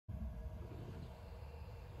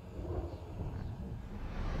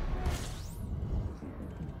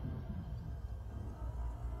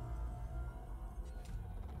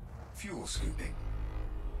Fuel scooping.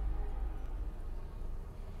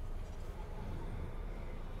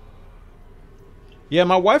 Yeah,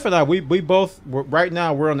 my wife and I, we both right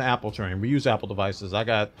now we're on the Apple train. We use Apple devices.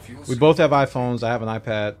 We both have iPhones. I have an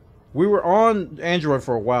iPad. We were on Android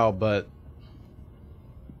for a while, but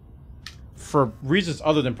for reasons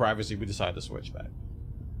other than privacy, we decided to switch back.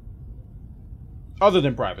 Other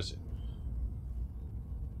than privacy.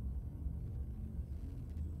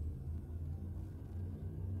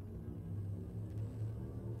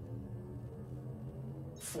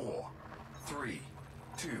 Four, three,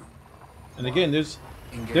 two. And again, there's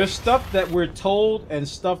stuff that we're told and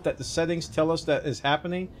stuff that the settings tell us that is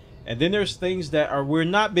happening, and then there's things that we're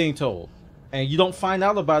not being told, and you don't find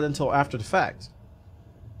out about it until after the fact.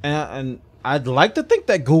 And I'd like to think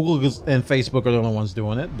that Google and Facebook are the only ones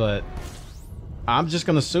doing it, but I'm just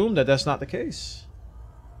gonna assume that that's not the case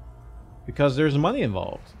because there's money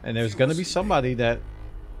involved, and there's gonna be somebody that.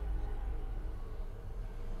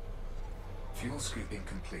 Fuel scooping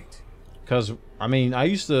complete. Because, I mean, I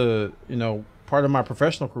used to, part of my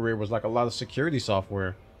professional career was like a lot of security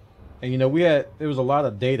software. And, there was a lot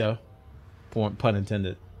of data, pun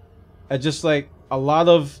intended. And just like a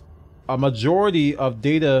majority of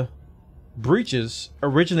data breaches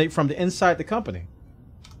originate from the inside the company.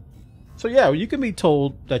 So, yeah, you can be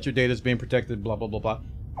told that your data is being protected, blah, blah, blah, blah.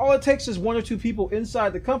 All it takes is one or two people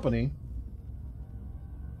inside the company,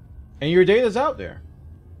 and your data's out there.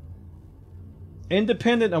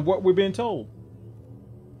 Independent of what we're being told.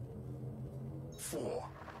 4,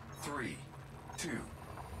 3, 2,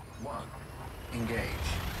 1. Engage.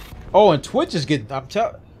 Oh, and Twitch is getting.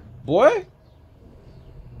 Boy.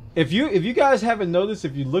 If you guys haven't noticed,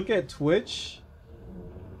 if you look at Twitch,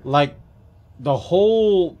 like the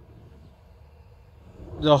whole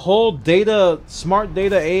data, smart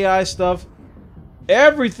data, AI stuff,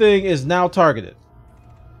 everything is now targeted.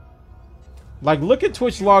 Like, look at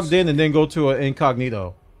Twitch logged in and then go to an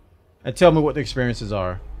incognito and tell me what the experiences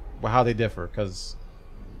are or how they differ, because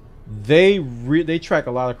they track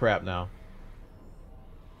a lot of crap now.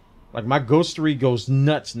 Like, my ghostery goes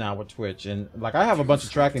nuts now with Twitch, and like I have a bunch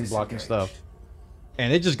of tracking blocking stuff,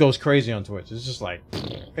 and it just goes crazy on Twitch. It's just like,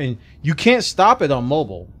 and you can't stop it on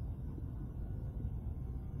mobile.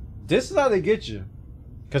 This is how they get you,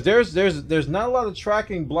 because there's not a lot of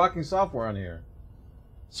tracking blocking software on here.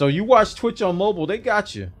 So you watch Twitch on mobile, they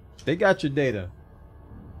got you. They got your data.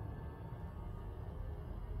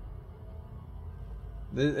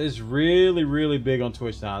 It's really, really big on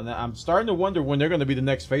Twitch now. Now I'm starting to wonder when they're going to be the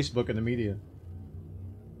next Facebook in the media.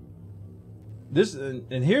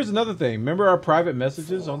 And here's another thing. Remember our private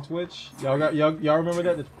messages on Twitch? Y'all remember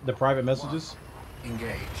that? The private messages?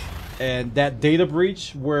 Engage. And that data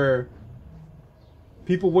breach where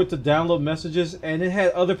people went to download messages and it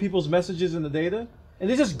had other people's messages in the data? And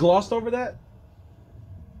they just glossed over that?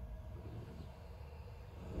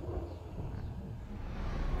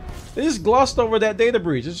 They just glossed over that data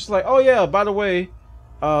breach. It's just like, oh yeah, by the way,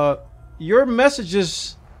 your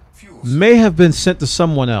messages may have been sent to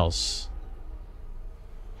someone else.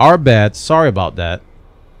 Our bad. Sorry about that.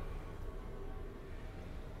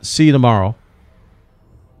 See you tomorrow.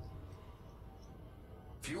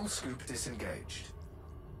 Fuel scoop disengaged.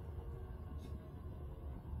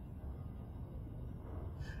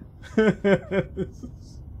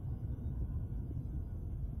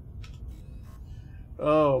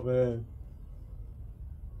 Oh man.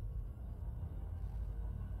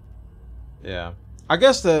 Yeah. I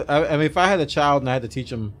guess I mean, if I had a child and I had to teach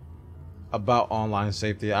them about online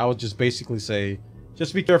safety, I would just basically say,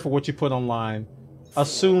 just be careful what you put online.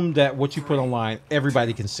 Assume that what you put online,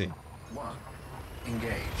 everybody can see. 1.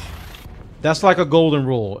 Engage. That's like a golden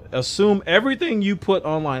rule. Assume everything you put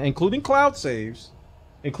online, including cloud saves,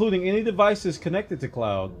 including any devices connected to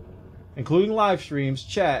cloud, including live streams,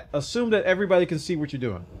 chat, assume that everybody can see what you're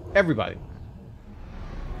doing. Everybody.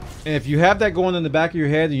 And if you have that going in the back of your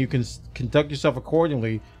head and you can conduct yourself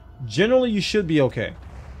accordingly, generally you should be okay.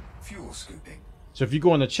 Fuel scooping. So if you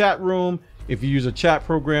go in the chat room, if you use a chat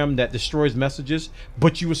program that destroys messages,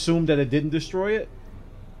 but you assume that it didn't destroy it,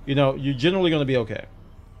 you know, you're generally going to be okay.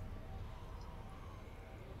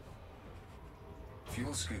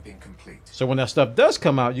 Fuel scooping complete. So when that stuff does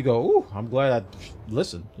come out, you go, ooh, I'm glad I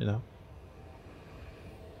listened, you know.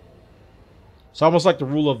 It's almost like the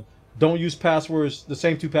rule of don't use passwords, the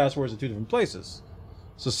same two passwords in two different places.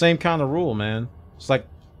 It's the same kind of rule, man. It's like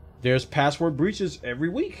there's password breaches every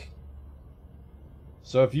week.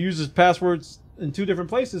 So if you use passwords in two different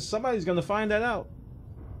places, somebody's going to find that out.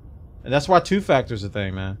 And that's why two-factor is a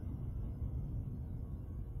thing, man.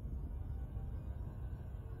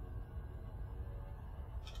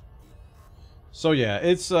 So yeah,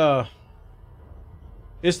 it's the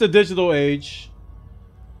digital age.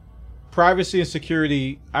 Privacy and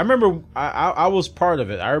security. I remember I was part of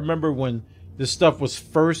it. I remember when this stuff was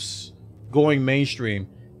first going mainstream,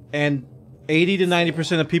 and 80 to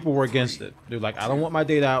 90% of people were against it. They're like, I don't want my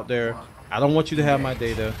data out there. I don't want you to have my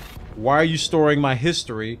data. Why are you storing my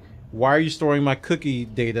history? Why are you storing my cookie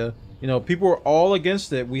data? You know, people were all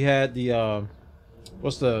against it. We had the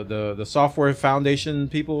what's the software foundation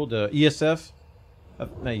people, the ESF, not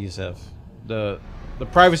ESF, the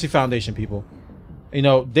privacy foundation people. You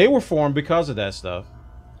know, they were formed because of that stuff.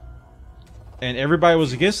 And everybody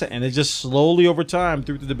was against it. And it just slowly over time,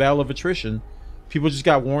 through the battle of attrition, people just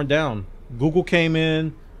got worn down. Google came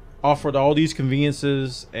in, offered all these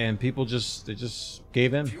conveniences, and people just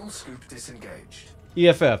gave in. Fuel scoop disengaged.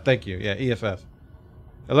 EFF, thank you. Yeah, EFF.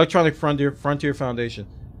 Electronic Frontier Foundation.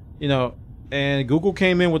 You know, and Google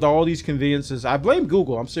came in with all these conveniences. I blame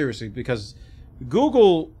Google, I'm seriously, because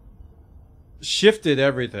Google shifted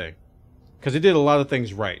everything. Because it did a lot of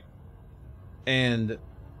things right. And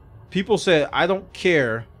people said, I don't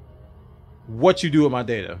care what you do with my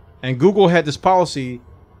data. And Google had this policy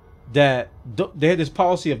that they had this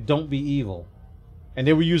policy of don't be evil. And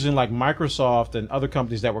they were using like Microsoft and other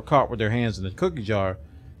companies that were caught with their hands in the cookie jar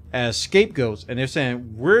as scapegoats. And they're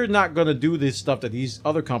saying, we're not going to do this stuff that these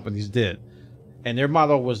other companies did. And their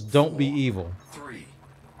motto was don't be evil. 3,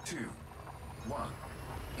 2, 1.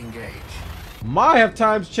 Engage. My, have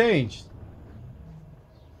times changed.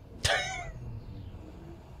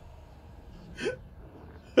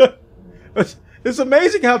 It's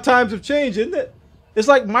amazing how times have changed, isn't it? It's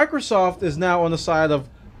like Microsoft is now on the side of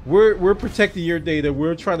we're protecting your data,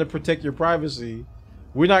 we're trying to protect your privacy,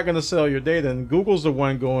 we're not going to sell your data, and Google's the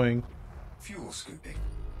one going, Fuel scooping.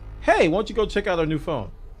 hey, why don't you go check out our new phone?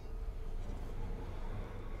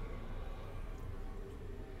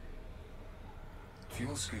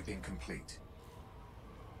 Fuel scooping complete.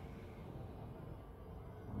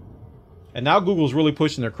 And now Google's really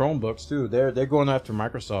pushing their Chromebooks too. They're going after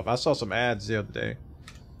Microsoft. I saw some ads the other day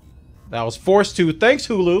that I was forced to. Thanks,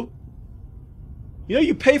 Hulu. You know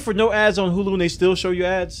you pay for no ads on Hulu and they still show you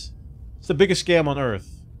ads? It's the biggest scam on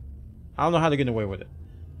earth. I don't know how they're getting away with it.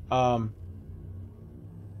 Oh,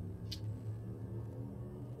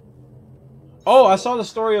 I saw the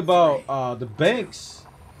story about the banks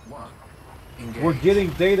were getting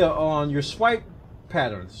data on your swipe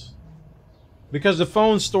patterns. Because the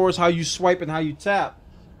phone stores how you swipe and how you tap.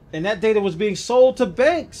 And that data was being sold to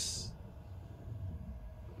banks.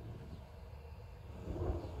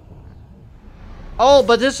 Oh,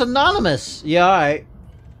 but it's anonymous. Yeah, all right.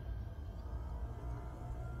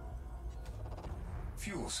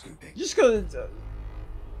 Fuel scooping. Just go.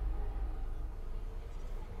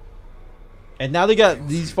 And now they got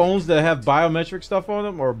these phones that have biometric stuff on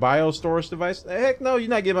them or bio storage device. Heck no, you're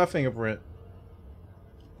not getting my fingerprint.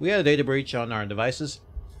 We had a data breach on our devices.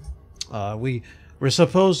 We were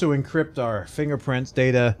supposed to encrypt our fingerprints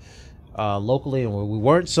data locally, and we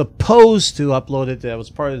weren't supposed to upload it. That was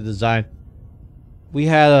part of the design. We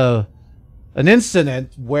had an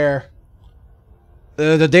incident where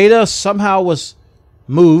the data somehow was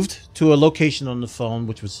moved to a location on the phone,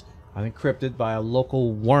 which was unencrypted by a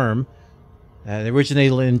local worm. It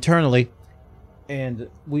originated internally, and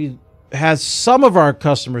we had some of our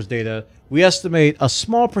customers' data. We estimate a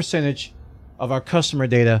small percentage of our customer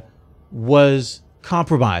data was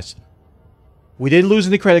compromised. We didn't lose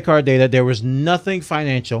any credit card data. There was nothing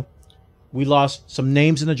financial. We lost some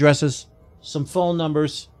names and addresses, some phone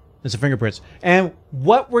numbers, and some fingerprints. And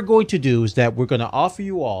what we're going to do is that we're going to offer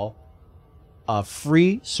you all a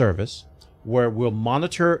free service where we'll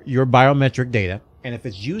monitor your biometric data. And if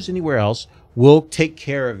it's used anywhere else, we'll take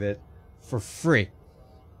care of it for free.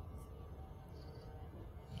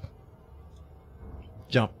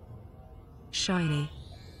 Jump. Shiny.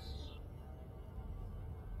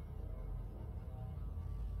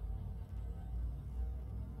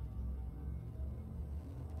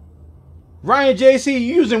 Ryan JC,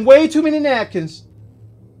 you're using way too many napkins.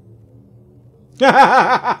 4,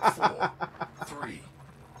 3,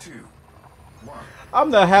 2, 1.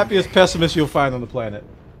 I'm the happiest pessimist you'll find on the planet.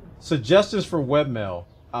 Suggestions for webmail.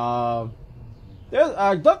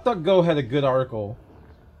 DuckDuckGo had a good article.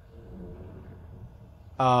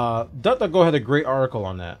 DuckDuckGo had a great article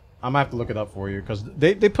on that. I'm gonna have to look it up for you because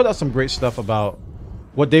they put out some great stuff about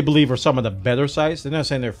what they believe are some of the better sites. They're not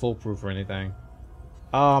saying they're foolproof or anything.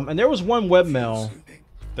 And there was one webmail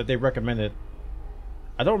that they recommended.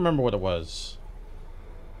 I don't remember what it was.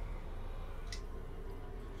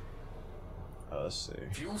 Let's see.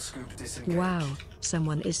 Fuel scoop disengaged. Wow,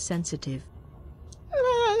 someone is sensitive.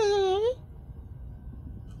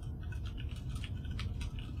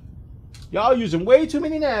 Y'all using way too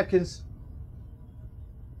many napkins.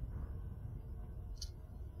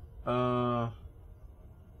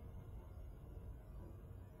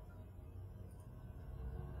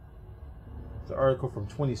 The article from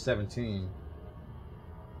 2017.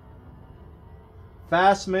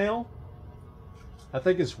 Fast mail. I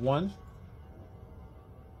think it's one.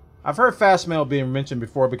 I've heard fast mail being mentioned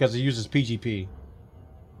before because it uses PGP.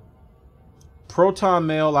 Proton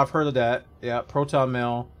mail, I've heard of that. Yeah, proton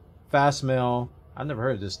mail, fast mail. I've never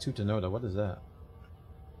heard of this Tutanota. What is that?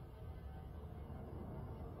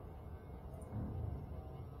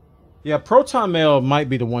 Yeah, proton mail might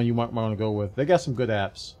be the one you might want to go with. They got some good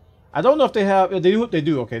apps. I don't know if they have. They do. They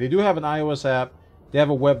do. Okay, they do have an iOS app. They have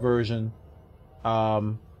a web version.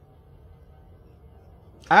 I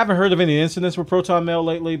haven't heard of any incidents with Proton Mail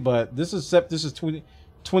lately, but this is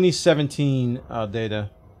 2017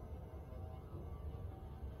 data.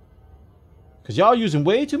 Because y'all using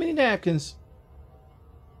way too many napkins.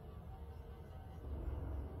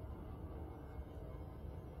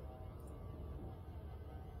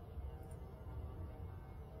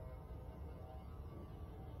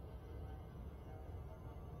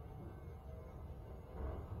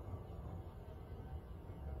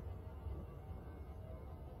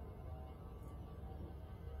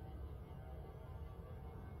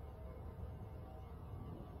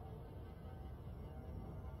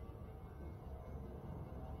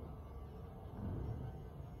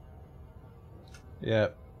 Yeah,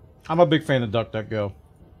 I'm a big fan of DuckDuckGo.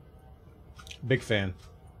 Big fan.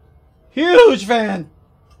 Huge fan!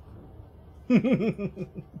 Because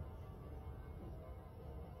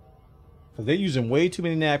they're using way too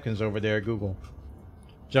many napkins over there at Google.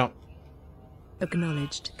 Jump.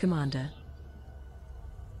 Acknowledged, Commander.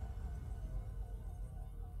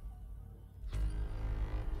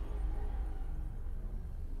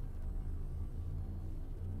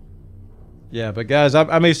 Yeah, but guys,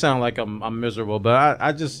 I may sound like I'm miserable, but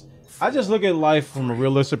I just look at life from a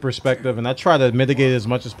realistic perspective, and I try to mitigate it as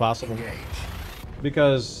much as possible.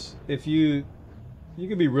 Because if you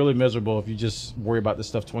can be really miserable if you just worry about this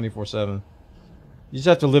stuff 24/7. You just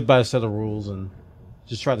have to live by a set of rules and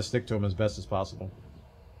just try to stick to them as best as possible.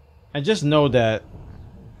 And just know that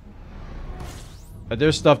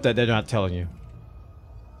there's stuff that they're not telling you.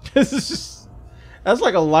 This is just. That's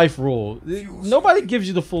like a life rule. Nobody gives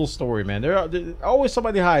you the full story, man. There's always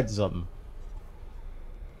somebody hides something.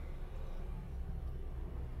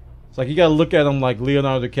 It's like you gotta look at them like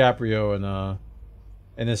Leonardo DiCaprio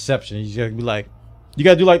in Inception. You just gotta be like, you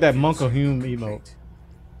gotta do like that Monk of Hume emote.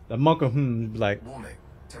 That Monk of Hume, like. Warning.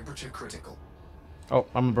 Temperature critical. Oh,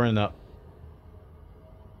 I'm gonna burn it up.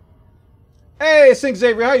 Hey, Sync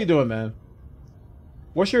Xavier, how you doing, man?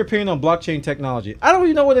 What's your opinion on blockchain technology? I don't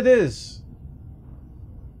even know what it is.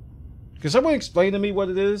 Can someone explain to me what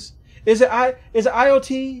it is? Is it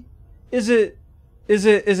IoT? Is it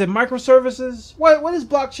microservices? What is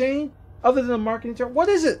blockchain other than a marketing term? What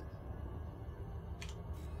is it?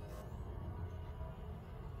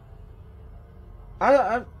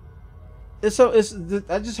 I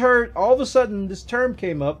just heard all of a sudden this term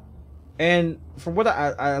came up, and from what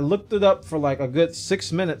I looked it up for like a good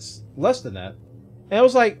 6 minutes, less than that, and it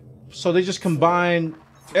was like, so they just combined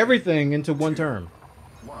everything into one term.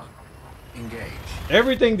 Engage.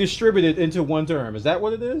 Everything distributed into one term. Is that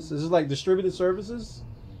what it is? Is it like distributed services?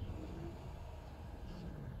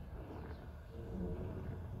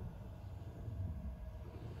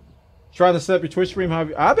 Trying to set up your Twitch stream.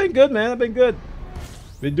 I've been good, man. I've been good.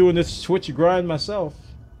 Been doing this Twitch grind myself.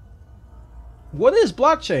 What is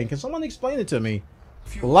blockchain? Can someone explain it to me?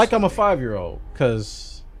 Like I'm a 5-year-old.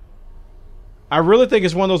 Because I really think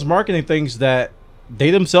it's one of those marketing things that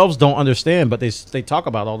they themselves don't understand, but they talk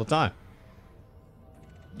about all the time.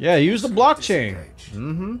 Yeah, use the blockchain.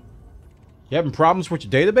 Mm-hmm. You having problems with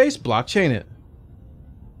your database? Blockchain it.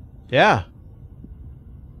 Yeah.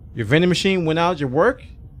 Your vending machine went out at your work?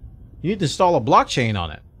 You need to install a blockchain on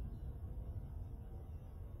it.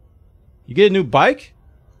 You get a new bike?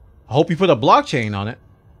 I hope you put a blockchain on it.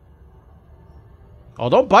 Oh,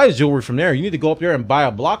 don't buy jewelry from there. You need to go up there and buy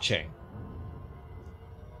a blockchain.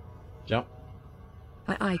 Jump.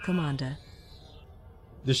 Aye, Commander.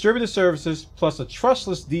 Distributed services plus a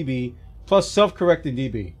trustless DB plus self-correcting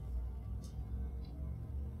DB.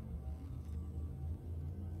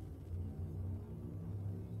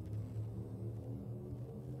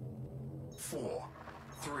 Four,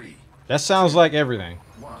 three. That sounds like everything.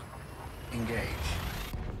 One. Engage.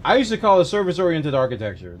 I used to call it service-oriented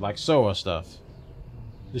architecture, like SOA stuff.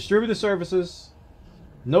 Distributed services,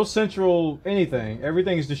 no central anything.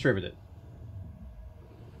 Everything is distributed.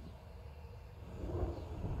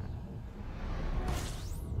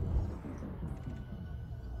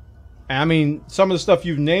 I mean, some of the stuff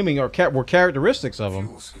you're naming were characteristics of them,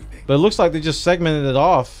 Fuel scooping. but it looks like they just segmented it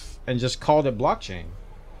off and just called it blockchain.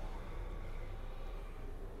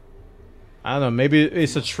 I don't know. Maybe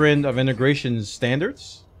it's a trend of integration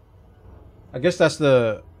standards. I guess that's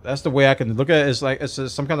the way I can look at it. It's like it's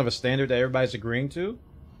some kind of a standard that everybody's agreeing to,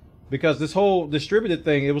 because this whole distributed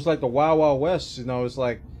thing, it was like the Wild Wild West. You know, it's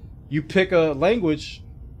like you pick a language,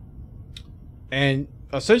 and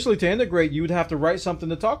essentially to integrate, you would have to write something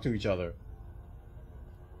to talk to each other.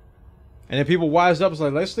 And then people wised up. It's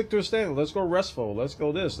like, let's stick to a standard. Let's go RESTful. Let's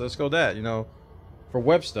go this. Let's go that. You know, for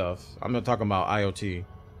web stuff. I'm not talking about IoT.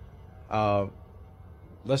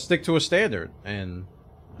 Let's stick to a standard. And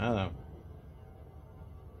I don't know.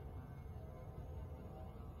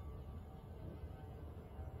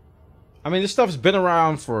 I mean, this stuff's been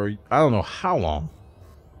around for I don't know how long.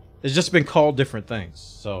 It's just been called different things.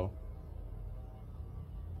 So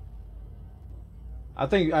I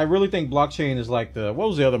really think blockchain is like the, what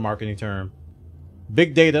was the other marketing term?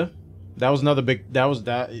 Big data. That was another big,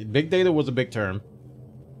 big data was a big term.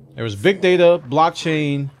 There was big data,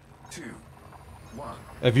 blockchain. 2, 1.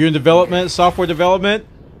 If you're in development, software development,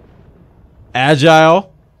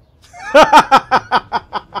 agile.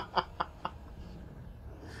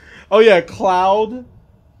 Oh yeah, cloud.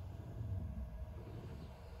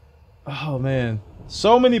 Oh man.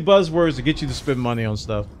 So many buzzwords to get you to spend money on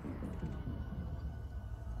stuff.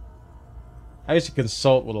 I used to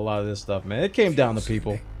consult with a lot of this stuff, man. It came down to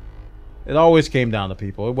people. It always came down to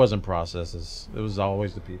people. It wasn't processes. It was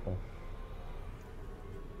always the people.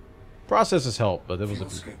 Processes help, but it was the Fuel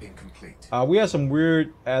people. scooping complete. We had some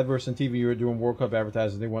weird adverts on TV. We were doing World Cup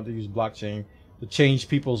advertising. They wanted to use blockchain to change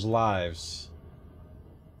people's lives.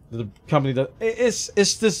 The company that it's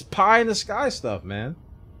this pie in the sky stuff, man.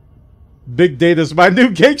 Big data's my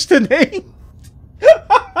new gangster name.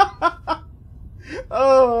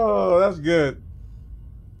 Oh, that's good.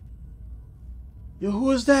 Yo,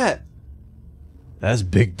 who is that? That's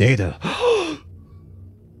big data.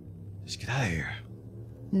 Let's get out of here.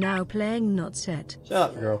 Now playing not set. Shut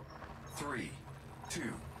up, girl. 3, 2,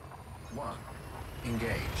 1.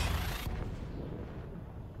 Engage.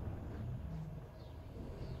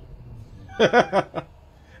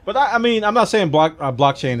 But I mean, I'm not saying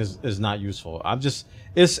blockchain is not useful. I'm just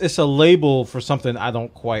it's a label for something I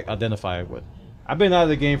don't quite identify with. I've been out of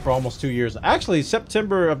the game for almost 2 years. Actually,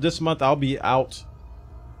 September of this month, I'll be out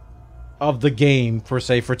of the game per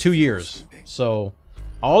se for 2 years. So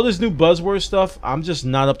all this new buzzword stuff, I'm just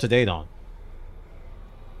not up to date on.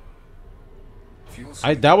 Fuel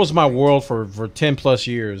That was my world for 10 plus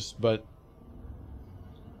years, but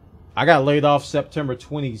I got laid off September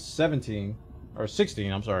 2017 or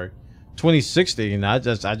 16. I'm sorry, 2016. I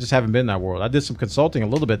just haven't been in that world. I did some consulting a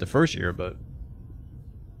little bit the first year, but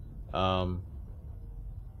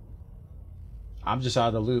I'm just out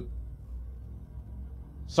of the loop.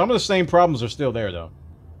 Some of the same problems are still there, though.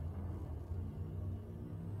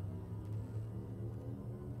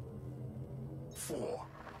 Four,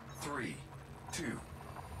 3, 2,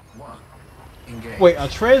 1. Engage. Wait, a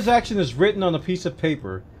transaction is written on a piece of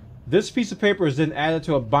paper. This piece of paper is then added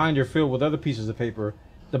to a binder filled with other pieces of paper.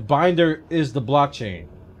 The binder is the blockchain.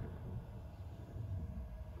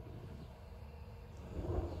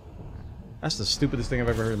 That's the stupidest thing I've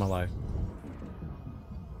ever heard in my life.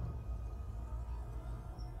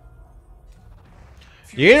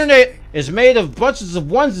 The internet is made of bunches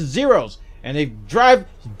of ones and zeros, and they drive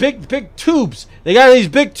big tubes. They got these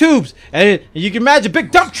big tubes, and you can imagine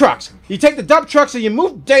big dump trucks. You take the dump trucks and you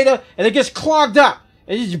move data, and it gets clogged up,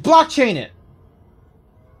 and you blockchain it.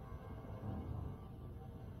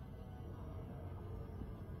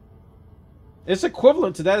 It's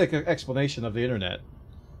equivalent to that explanation of the internet.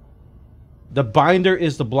 The binder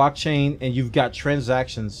is the blockchain, and you've got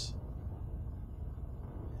transactions.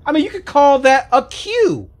 I mean, you could call that a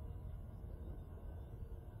queue.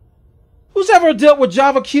 Who's ever dealt with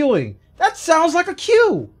Java queuing? That sounds like a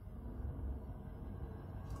queue.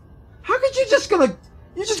 How could you just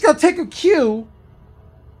gonna take a queue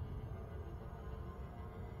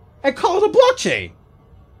and call it a blockchain?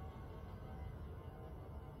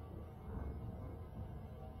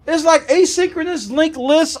 It's like asynchronous, linked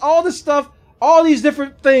lists, all this stuff, all these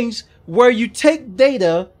different things where you take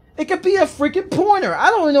data. It could be a freaking pointer. I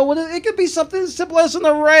don't even know what it could be. Something as simple as an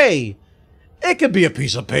array. It could be a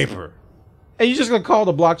piece of paper. And you're just going to call it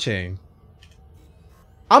a blockchain.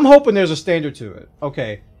 I'm hoping there's a standard to it.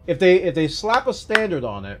 Okay. If they slap a standard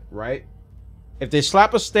on it, right? If they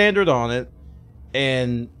slap a standard on it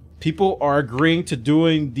and people are agreeing to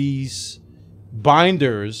doing these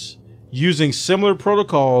binders using similar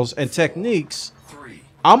protocols and techniques, 3,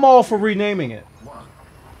 I'm all for renaming it. 1.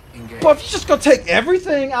 Engage. But if you're just gonna take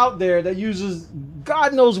everything out there that uses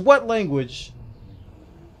God knows what language,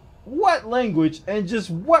 and just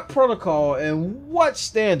what protocol and what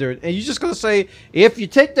standard, and you're just gonna say if you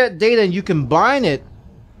take that data and you combine it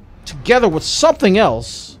together with something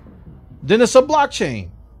else, then it's a blockchain.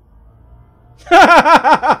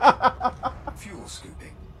 Fuel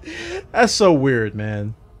scooping. That's so weird,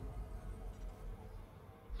 man.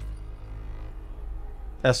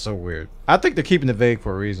 That's so weird. I think they're keeping it vague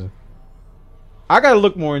for a reason. I gotta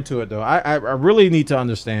look more into it though. I really need to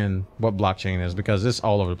understand what blockchain is because it's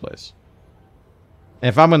all over the place. And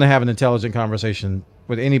if I'm gonna have an intelligent conversation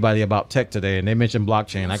with anybody about tech today and they mention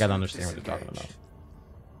blockchain, I gotta understand what they're talking about.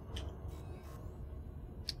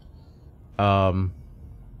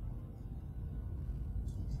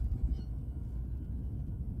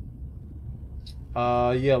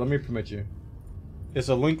 Yeah, let me permit you. It's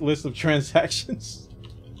a linked list of transactions.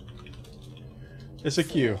 It's a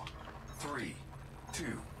queue. 3, 2,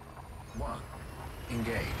 1.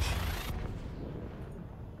 Engage.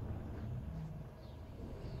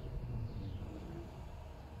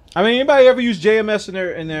 I mean, anybody ever use JMS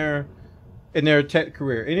in their tech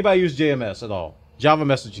career? Anybody use JMS at all? Java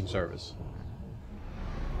messaging service.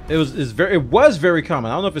 It was very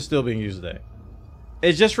common. I don't know if it's still being used today.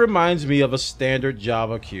 It just reminds me of a standard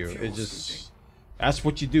Java queue. It just, that's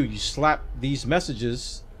what you do. You slap these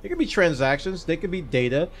messages. They could be transactions. They could be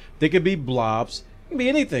data. They could be blobs. It can be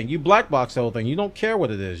anything. You black box the whole thing. You don't care what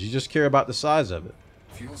it is. You just care about the size of it.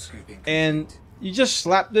 Fuel scooping. And you just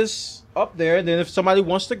slap this up there, and then if somebody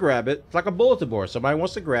wants to grab it, it's like a bulletin board. Somebody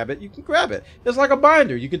wants to grab it, you can grab it. It's like a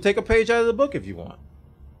binder. You can take a page out of the book if you want.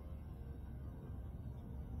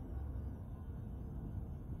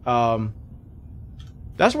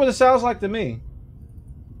 That's what it sounds like to me.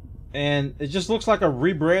 And it just looks like a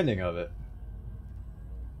rebranding of it.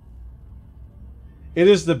 It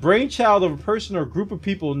is the brainchild of a person or group of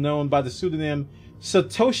people known by the pseudonym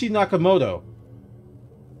Satoshi Nakamoto.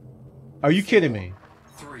 Are you kidding me?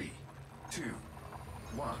 3, 2,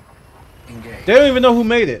 1. Engage. They don't even know who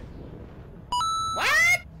made it.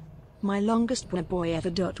 My longest boy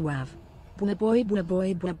ever. Wav. Boy, boy, boy,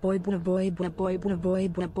 boy, boy, boy, boy, boy, boy, boy, boy, boy,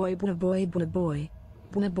 boy, boy, boy, boy,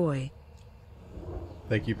 boy, boy.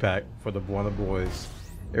 Thank you, Pac, for the Bwana boys.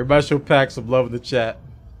 Everybody show Pac some love in the chat.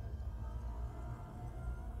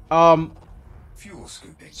 Fuel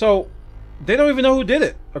scooping. So they don't even know who did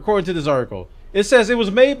it, according to this article. It says it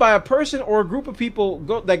was made by a person or a group of people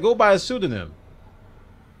that go by a pseudonym.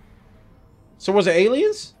 So was it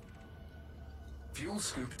aliens? Fuel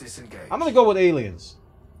scoop disengaged. I'm gonna go with aliens.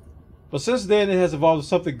 But since then, it has evolved to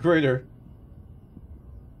something greater.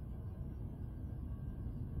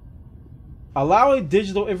 Allowing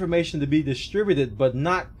digital information to be distributed but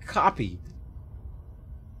not copied.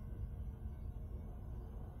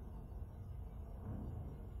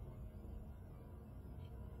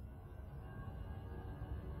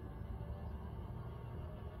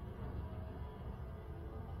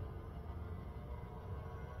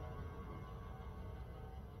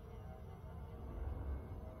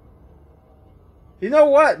 You know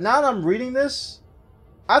what? Now that I'm reading this,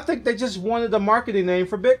 I think they just wanted a marketing name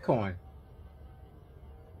for Bitcoin.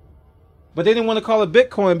 But they didn't want to call it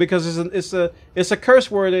Bitcoin because it's a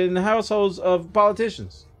curse word in the households of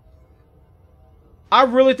politicians. I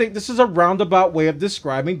really think this is a roundabout way of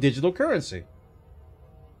describing digital currency.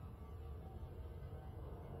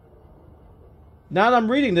 Now that I'm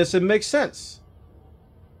reading this, it makes sense.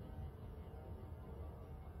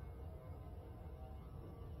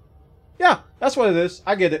 Yeah, that's what it is.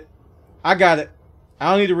 I get it. I got it.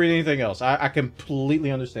 I don't need to read anything else. I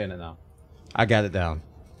completely understand it now. I got it down.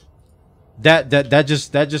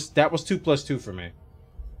 That was 2 plus 2 for me.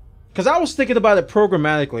 Because I was thinking about it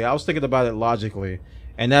programmatically. I was thinking about it logically.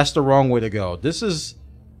 And that's the wrong way to go. This is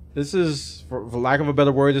for lack of a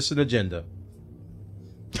better word, it's an agenda.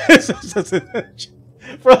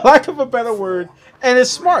 For lack of a better word. And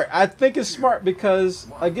it's smart. I think it's smart because,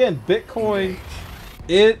 again, Bitcoin,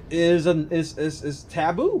 it's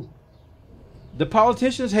taboo. The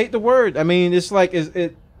politicians hate the word. I mean, it's like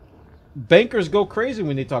bankers go crazy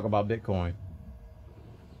when they talk about Bitcoin.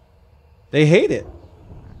 They hate it.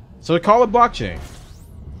 So they call it blockchain.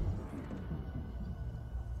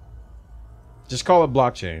 Just call it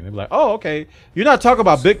blockchain. They'll be like, oh, okay. You're not talking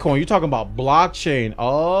about Bitcoin. You're talking about blockchain.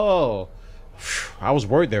 Oh. I was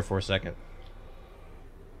worried there for a second.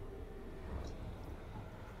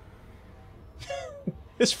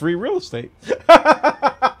 It's free real estate.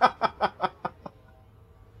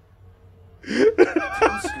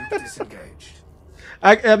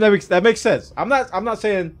 That makes sense. I'm not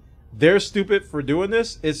saying they're stupid for doing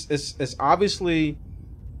this. It's obviously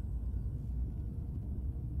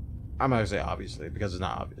I'm not gonna say obviously because it's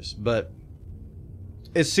not obvious, but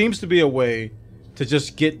it seems to be a way to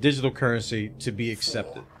just get digital currency to be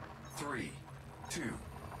accepted. 4, 3, 2, You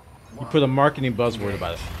 1. put a marketing buzzword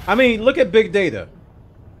about it. I mean, look at big data.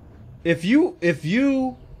 If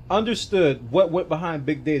you understood what went behind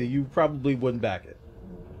big data, you probably wouldn't back it.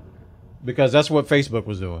 Because that's what Facebook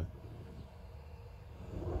was doing.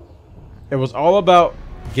 It was all about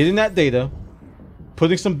getting that data,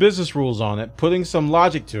 putting some business rules on it, putting some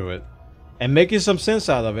logic to it, and making some sense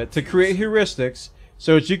out of it to create heuristics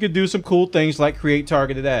so that you could do some cool things like create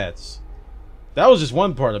targeted ads. That was just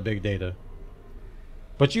one part of big data.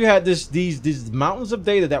 But you had these mountains of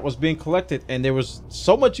data that was being collected, and there was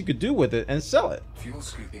so much you could do with it and sell it. Fuel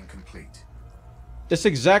scooping complete. That's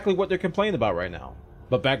exactly what they're complaining about right now.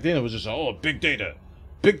 But back then it was just, oh, big data.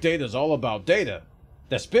 Big data is all about data.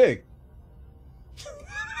 That's big.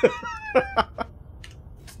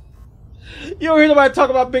 You don't hear nobody talk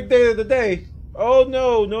about big data today. Oh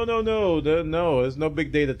no, no, no, no, no. There's no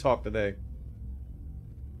big data talk today.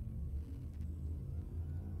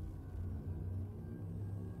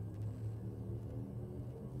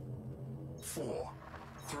 Four,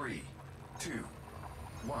 3, 2,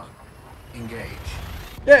 1. Engage.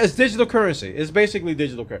 Yeah, it's digital currency. It's basically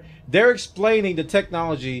digital currency. They're explaining the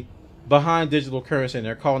technology behind digital currency, and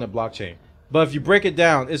they're calling it blockchain. But if you break it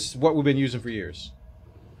down, it's what we've been using for years.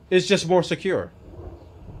 It's just more secure.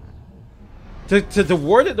 To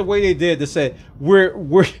word it the way they did, to say we're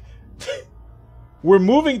we're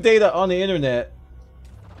moving data on the internet,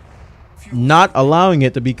 not allowing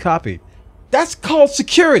it to be copied. That's called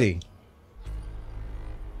security.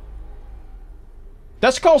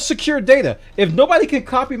 That's called secure data. If nobody can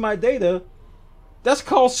copy my data, that's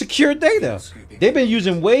called secure data. They've been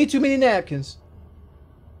using way too many napkins.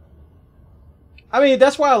 I mean,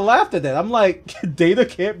 that's why I laughed at that. I'm like,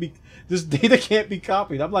 this data can't be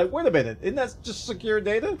copied. I'm like, wait a minute, isn't that just secure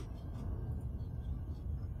data?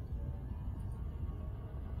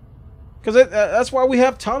 Because that's why we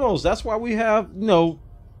have tunnels. That's why we have, you know,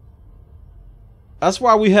 that's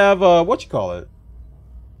why we have, what you call it?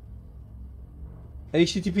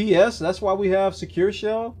 HTTPS. That's why we have secure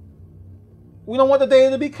shell. We don't want the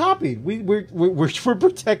data to be copied. We're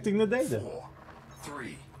protecting the data. 4,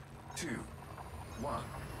 3, 2, 1.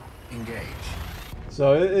 Engage.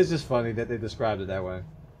 So it's just funny that they described it that way.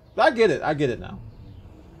 I get it. I get it now.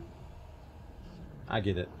 I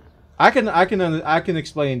get it. I can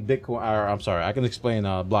explain Bitcoin. Or I'm sorry. I can explain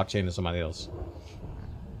blockchain to somebody else.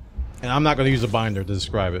 And I'm not going to use a binder to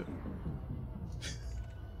describe it.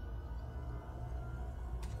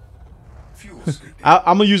 Fuel scooping.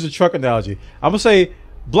 I'm gonna use a truck analogy. I'm gonna say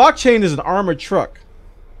blockchain is an armored truck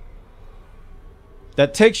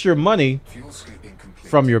that takes your money Fuel scooping complete.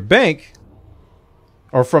 from your bank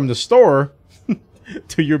or from the store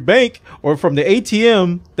to your bank, or from the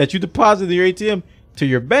ATM that you deposit in your ATM to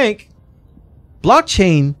your bank.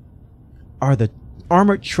 Blockchain are the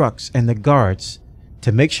armored trucks and the guards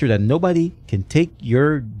to make sure that nobody can take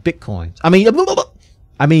your Bitcoins. I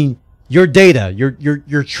mean your data,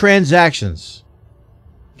 your transactions.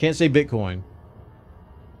 Can't say Bitcoin.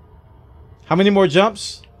 How many more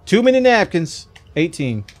jumps? Too many napkins.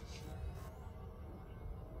 18.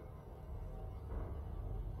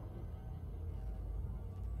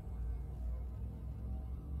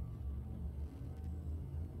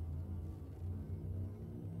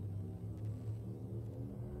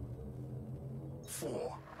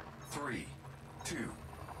 Four, 3, 2,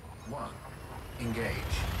 1. Engage.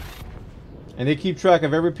 And they keep track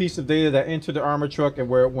of every piece of data that entered the armored truck and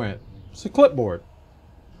where it went. It's a clipboard.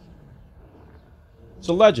 It's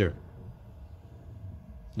a ledger.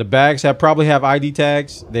 The bags probably have ID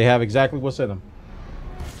tags. They have exactly what's in them.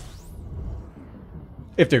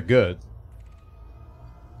 If they're good.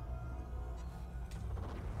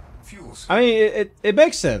 Fuel I mean, it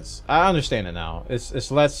makes sense. I understand it now.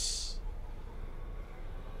 It's less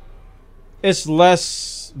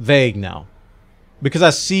vague now, because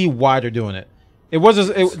I see why they're doing it. It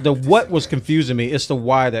wasn't the what was confusing me. It's the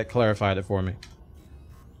why that clarified it for me.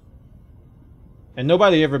 And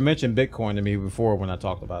nobody ever mentioned Bitcoin to me before when I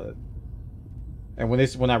talked about it. And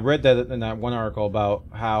when I read that in that one article about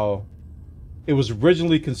how it was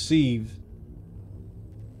originally conceived,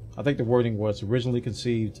 I think the wording was originally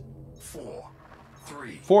conceived 4,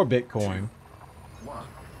 3, for Bitcoin. 1.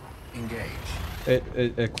 Engage.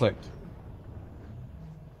 It clicked.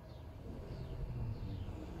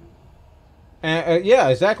 And yeah,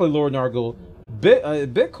 exactly, Lord Nargul.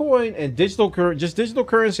 Bitcoin and digital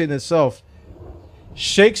currency in itself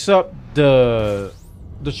shakes up the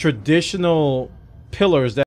traditional pillars that